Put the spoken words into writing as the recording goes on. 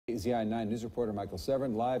KEZI 9 News reporter Michael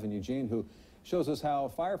Severin live in Eugene, who shows us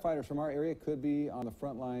how firefighters from our area could be on the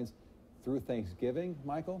front lines through Thanksgiving.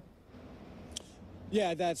 Michael?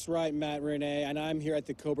 Yeah, that's right, Matt, Renee, and I'm here at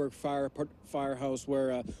the Coburg Firehouse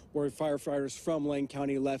where firefighters from Lane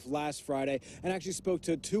County left last Friday, and actually spoke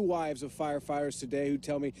to two wives of firefighters today who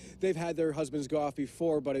tell me they've had their husbands go off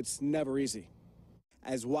before, but it's never easy.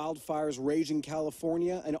 As wildfires rage in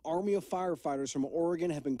California, an army of firefighters from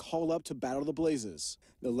Oregon have been called up to battle the blazes.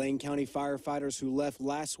 The Lane County firefighters who left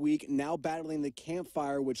last week now battling the Camp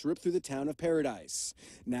Fire, which ripped through the town of Paradise.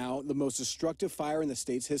 Now, the most destructive fire in the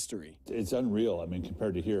state's history. It's unreal, I mean,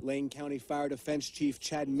 compared to here. Lane County Fire Defense Chief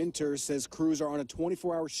Chad Minter says crews are on a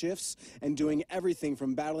 24-hour shifts and doing everything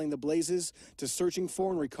from battling the blazes to searching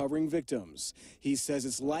for and recovering victims. He says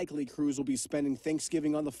it's likely crews will be spending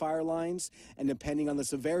Thanksgiving on the fire lines, and depending on the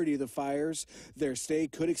severity of the fires, their stay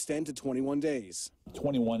could extend to 21 days.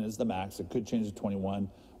 21 is the max. It could change to 21.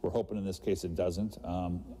 We're hoping in this case it doesn't.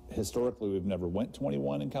 Historically, we've never went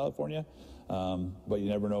 21 in California, but you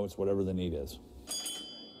never know. It's whatever the need is.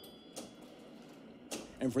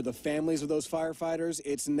 And for the families of those firefighters,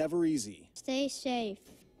 it's never easy. Stay safe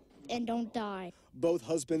and don't die. Both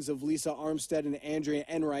husbands of Lisa Armstead and Andrea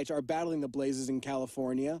Enright are battling the blazes in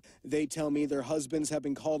California. They tell me their husbands have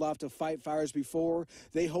been called off to fight fires before.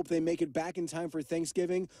 They hope they make it back in time for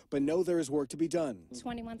Thanksgiving, but know there is work to be done.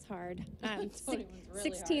 21's hard.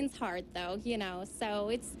 16's hard, though, you know, so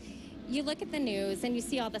it's... You look at the news and you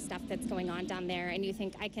see all the stuff that's going on down there, and you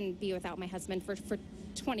think, I can be without my husband for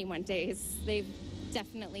 21 days. They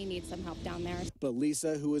definitely need some help down there. But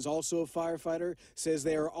Lisa, who is also a firefighter, says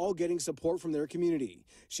they are all getting support from their community.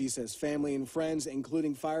 She says family and friends,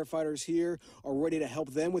 including firefighters here, are ready to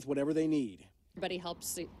help them with whatever they need. Everybody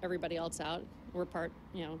helps everybody else out. We're part,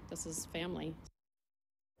 you know, this is family.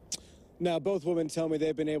 Now, both women tell me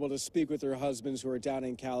they've been able to speak with their husbands who are down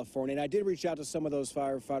in California, and I did reach out to some of those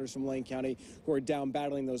firefighters from Lane County who are down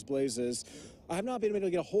battling those blazes. I have not been able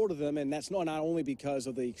to get a hold of them, and that's not only because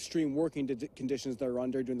of the extreme working conditions they're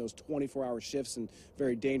under during those 24-hour shifts in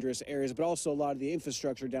very dangerous areas, but also a lot of the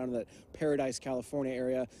infrastructure down in that Paradise, California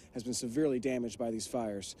area has been severely damaged by these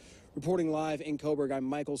fires. Reporting live in Coburg, I'm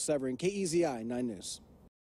Michael Severin, KEZI 9 News.